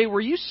say, were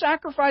you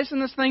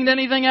sacrificing this thing to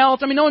anything else?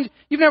 I mean,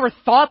 you've never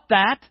thought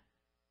that.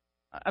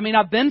 I mean,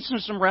 I've been to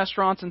some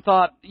restaurants and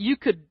thought, you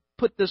could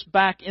put this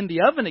back in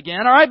the oven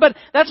again. All right. But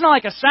that's not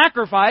like a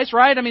sacrifice,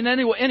 right? I mean,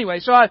 anyway,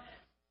 so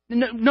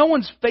no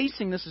one's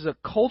facing this as a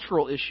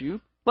cultural issue.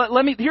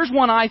 Here's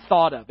one I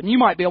thought of, and you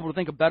might be able to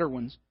think of better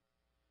ones.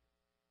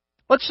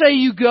 Let's say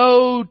you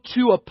go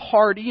to a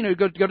party,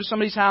 go to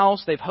somebody's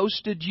house, they've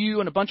hosted you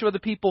and a bunch of other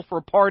people for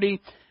a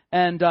party,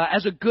 and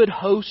as a good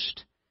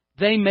host,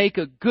 they make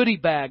a goodie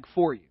bag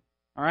for you,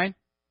 all right,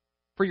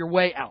 for your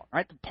way out,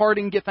 right? The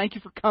parting gift, thank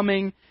you for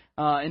coming,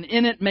 and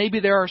in it maybe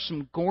there are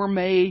some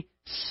gourmet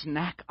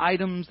snack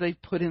items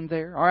they've put in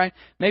there, all right?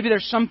 Maybe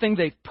there's something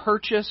they've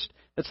purchased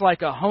that's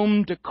like a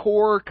home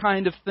decor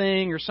kind of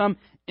thing or some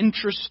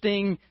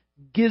interesting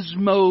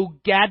gizmo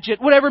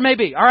gadget, whatever it may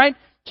be, all right?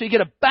 So you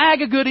get a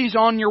bag of goodies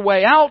on your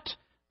way out.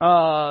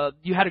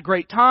 You had a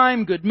great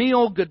time, good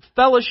meal, good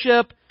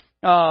fellowship.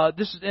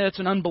 It's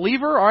an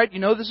unbeliever, all right? You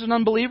know this is an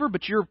unbeliever,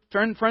 but you're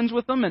friends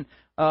with them, and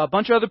a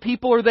bunch of other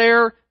people are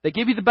there. They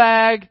give you the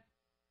bag.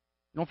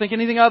 You don't think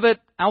anything of it.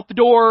 Out the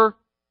door.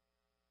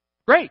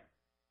 Great.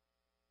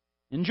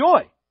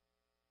 Enjoy.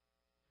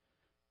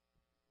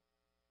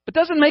 It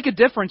doesn't make a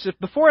difference if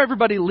before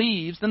everybody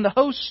leaves, then the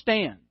host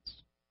stands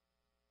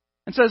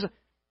and says,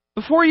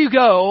 before you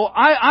go,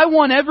 I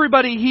want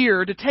everybody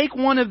here to take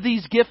one of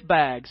these gift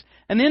bags.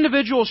 And the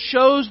individual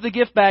shows the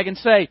gift bag and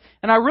say,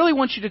 and I really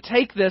want you to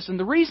take this, and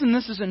the reason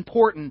this is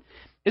important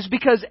is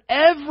because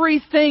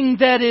everything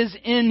that is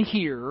in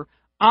here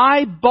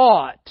I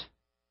bought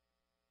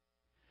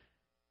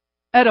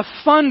at a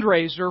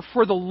fundraiser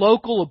for the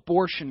local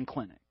abortion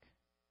clinic.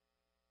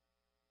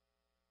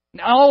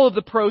 And all of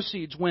the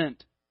proceeds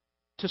went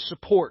to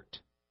support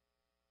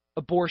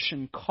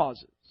abortion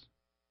causes.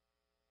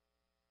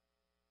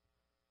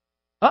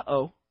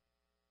 Uh-oh.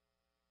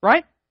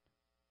 Right?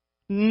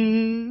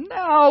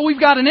 No, we've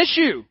got an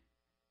issue.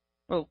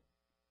 Well,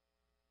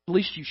 at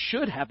least you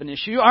should have an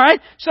issue. All right?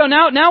 So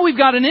now we've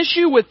got an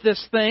issue with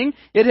this thing.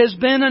 It has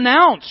been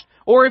announced.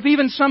 Or if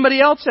even somebody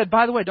else said,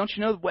 by the way, don't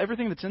you know that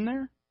everything that's in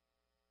there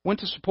went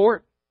to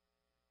support?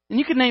 And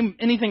you could name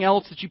anything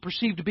else that you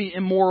perceive to be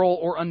immoral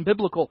or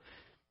unbiblical.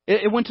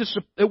 It went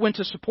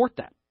to support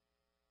that.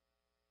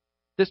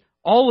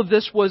 All of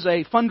this was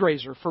a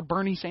fundraiser for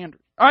Bernie Sanders.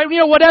 All right,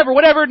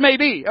 whatever it may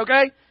be,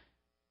 okay?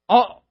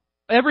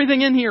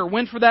 Everything in here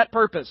went for that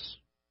purpose.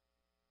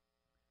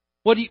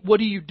 What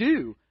do you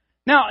do?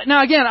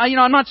 Now again,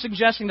 I'm not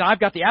suggesting that I've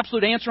got the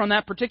absolute answer on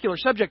that particular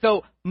subject,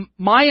 though. So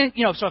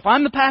if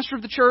I'm the pastor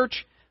of the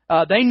church,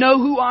 they know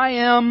who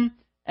I am,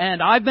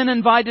 and I've been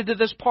invited to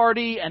this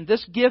party, and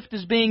this gift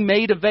is being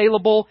made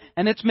available,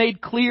 and it's made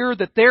clear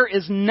that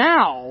there's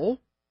now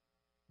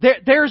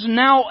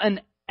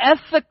an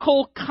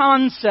ethical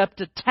concept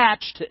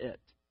attached to it.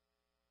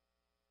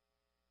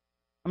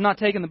 I'm not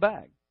taking the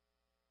bag.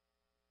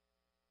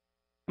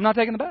 I'm not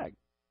taking the bag.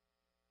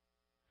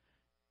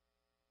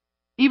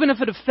 Even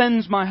if it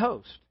offends my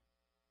host,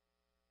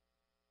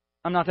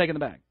 I'm not taking the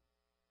bag.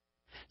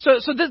 So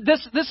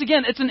this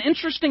again, it's an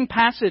interesting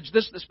passage,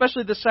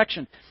 especially this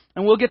section,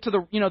 and we'll get to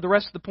the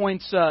rest of the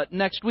points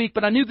next week.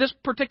 But I knew this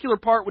particular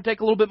part would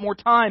take a little bit more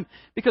time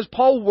because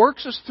Paul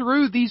works us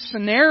through these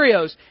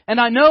scenarios, and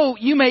I know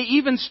you may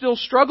even still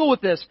struggle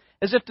with this,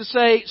 as if to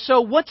say,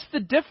 so what's the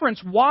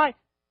difference? Why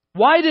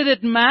did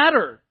it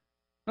matter?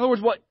 In other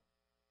words, what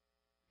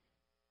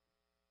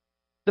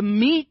the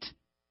meat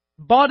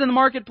bought in the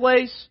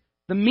marketplace,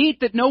 the meat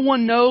that no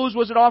one knows,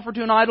 was it offered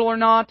to an idol or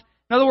not?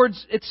 In other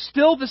words, it's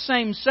still the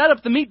same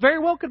setup. The meat very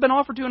well could have been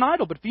offered to an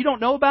idol, but if you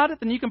don't know about it,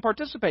 then you can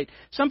participate.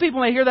 Some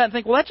people may hear that and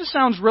think, well, that just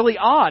sounds really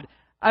odd.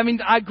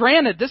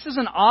 Granted, this is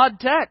an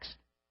odd text.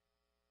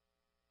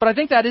 But I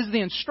think that is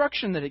the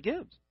instruction that it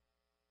gives.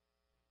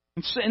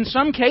 In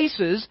some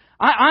cases,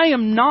 I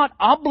am not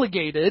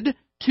obligated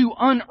to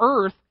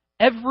unearth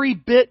every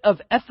bit of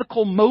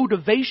ethical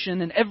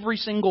motivation in every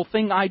single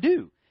thing I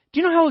do. Do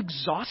you know how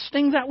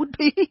exhausting that would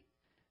be?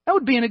 That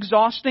would be an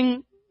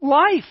exhausting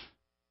life.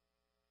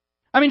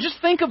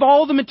 Just think of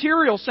all the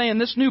material, say, in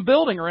this new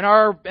building or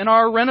in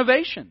our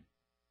renovation.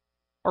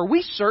 Are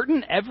we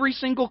certain every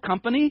single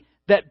company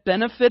that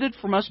benefited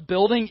from us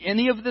building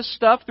any of this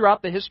stuff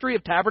throughout the history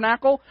of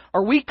Tabernacle,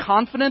 are we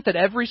confident that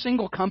every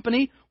single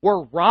company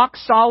were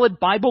rock-solid,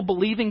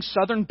 Bible-believing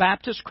Southern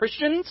Baptist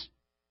Christians?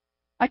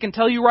 I can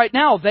tell you right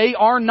now, they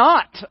are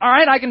not. All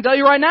right, I can tell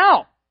you right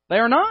now, they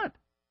are not.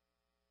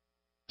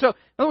 So, in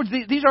other words,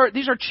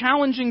 these are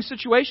challenging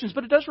situations,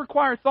 but it does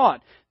require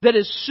thought. That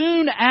as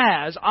soon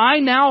as I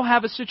now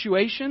have a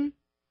situation,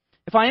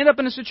 if I end up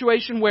in a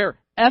situation where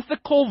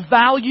ethical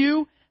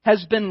value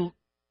has been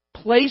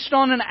placed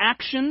on an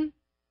action,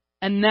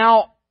 and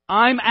now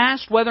I'm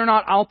asked whether or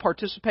not I'll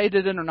participate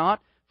in it or not,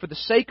 for the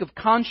sake of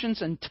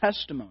conscience and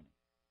testimony,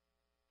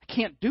 I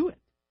can't do it.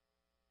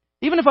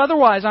 Even if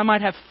otherwise I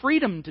might have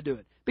freedom to do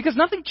it. Because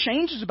nothing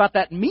changes about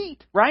that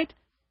meat, right?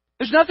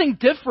 There's nothing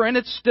different.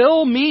 It's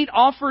still meat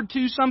offered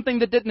to something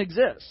that didn't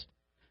exist.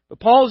 But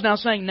Paul is now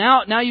saying,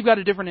 now you've got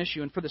a different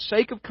issue. And for the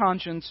sake of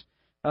conscience,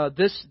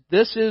 this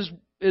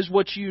is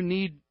what you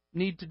need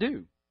to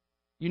do.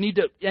 You need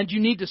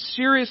to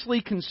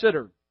seriously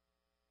consider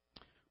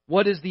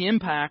what is the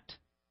impact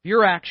of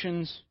your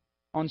actions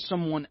on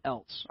someone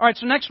else. All right,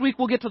 so next week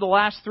we'll get to the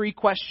last three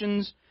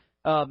questions.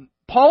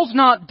 Paul's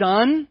not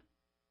done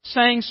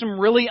saying some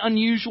really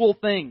unusual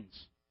things.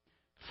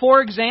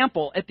 For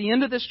example, at the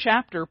end of this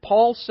chapter,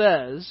 Paul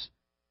says,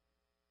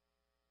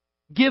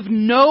 give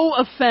no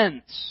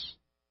offense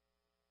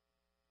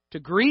to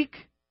Greek,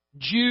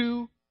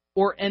 Jew,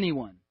 or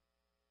anyone.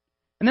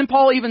 And then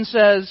Paul even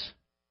says,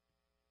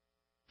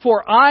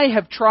 for I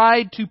have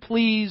tried to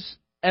please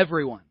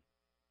everyone.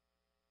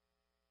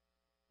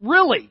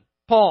 Really,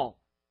 Paul?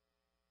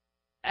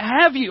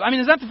 Have you?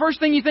 Is that the first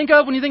thing you think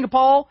of when you think of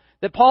Paul?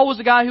 That Paul was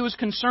a guy who was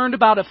concerned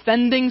about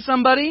offending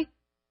somebody?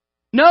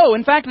 No,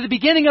 in fact, at the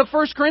beginning of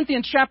 1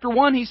 Corinthians chapter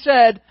 1, he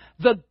said,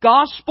 the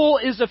gospel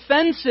is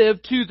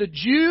offensive to the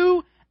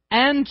Jew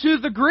and to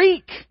the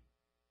Greek.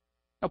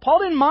 Now, Paul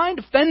didn't mind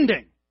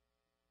offending.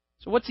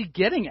 So what's he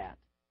getting at?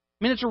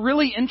 I mean, it's a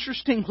really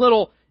interesting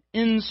little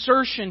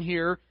insertion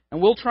here,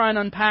 and we'll try and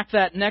unpack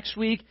that next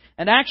week.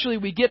 And actually,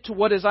 we get to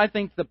what is, I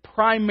think, the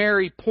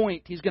primary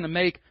point he's going to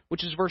make,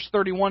 which is verse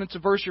 31. It's a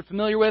verse you're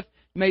familiar with.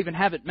 You may even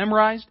have it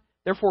memorized.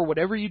 Therefore,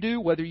 whatever you do,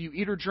 whether you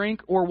eat or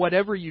drink or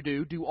whatever you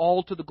do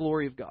all to the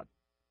glory of God.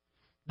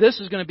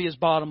 This is going to be his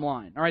bottom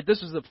line. All right,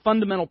 this is the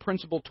fundamental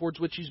principle towards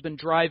which he's been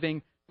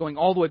driving, going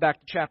all the way back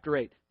to chapter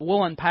 8. But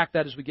we'll unpack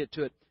that as we get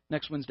to it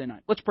next Wednesday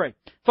night. Let's pray.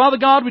 Father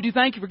God, we do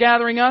thank you for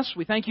gathering us.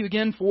 We thank you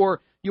again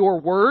for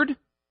your word.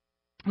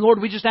 Lord,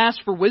 we just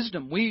ask for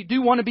wisdom. We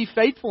do want to be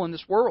faithful in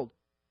this world.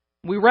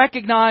 We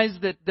recognize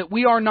that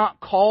we are not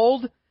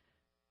called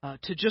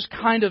to just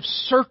kind of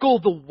circle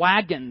the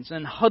wagons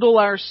and huddle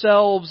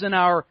ourselves in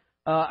our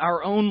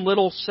own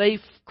little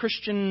safe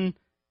Christian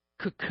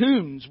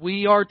cocoons.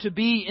 We are to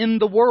be in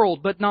the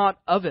world, but not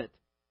of it.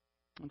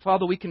 And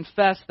Father, we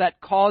confess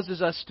that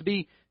causes us to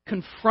be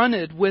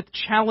confronted with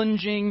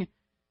challenging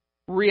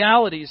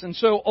realities. And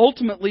so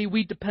ultimately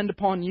we depend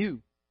upon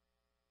you.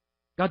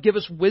 God, give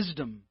us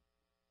wisdom.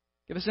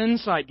 Give us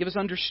insight. Give us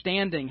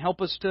understanding.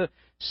 Help us to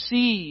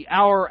see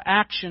our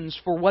actions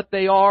for what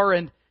they are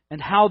and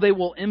how they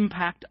will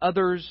impact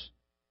others.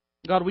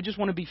 God, we just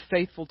want to be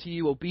faithful to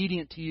you,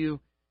 obedient to you,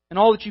 and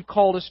all that you've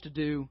called us to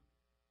do.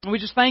 And we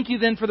just thank you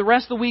then for the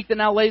rest of the week that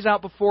now lays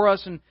out before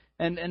us,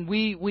 and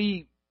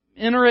we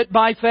enter it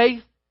by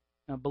faith,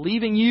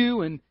 believing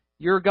you and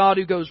you're a God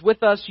who goes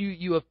with us.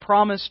 You have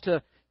promised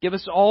to give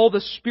us all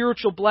the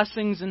spiritual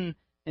blessings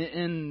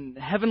in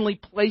heavenly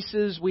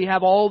places. We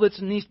have all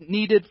that's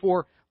needed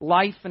for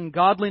life and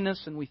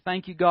godliness, and we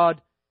thank you,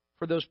 God,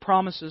 for those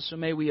promises. So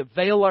may we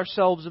avail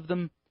ourselves of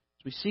them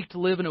as we seek to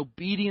live in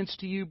obedience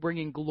to you,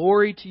 bringing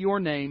glory to your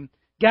name.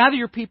 Gather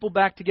your people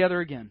back together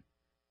again,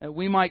 that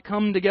we might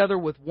come together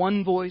with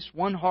one voice,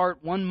 one heart,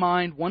 one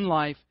mind, one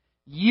life,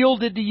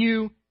 yielded to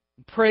you,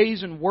 in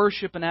praise and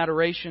worship and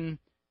adoration,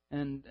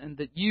 and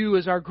that you,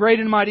 as our great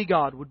and mighty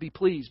God, would be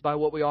pleased by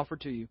what we offer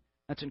to you.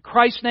 That's in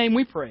Christ's name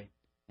we pray.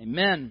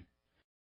 Amen.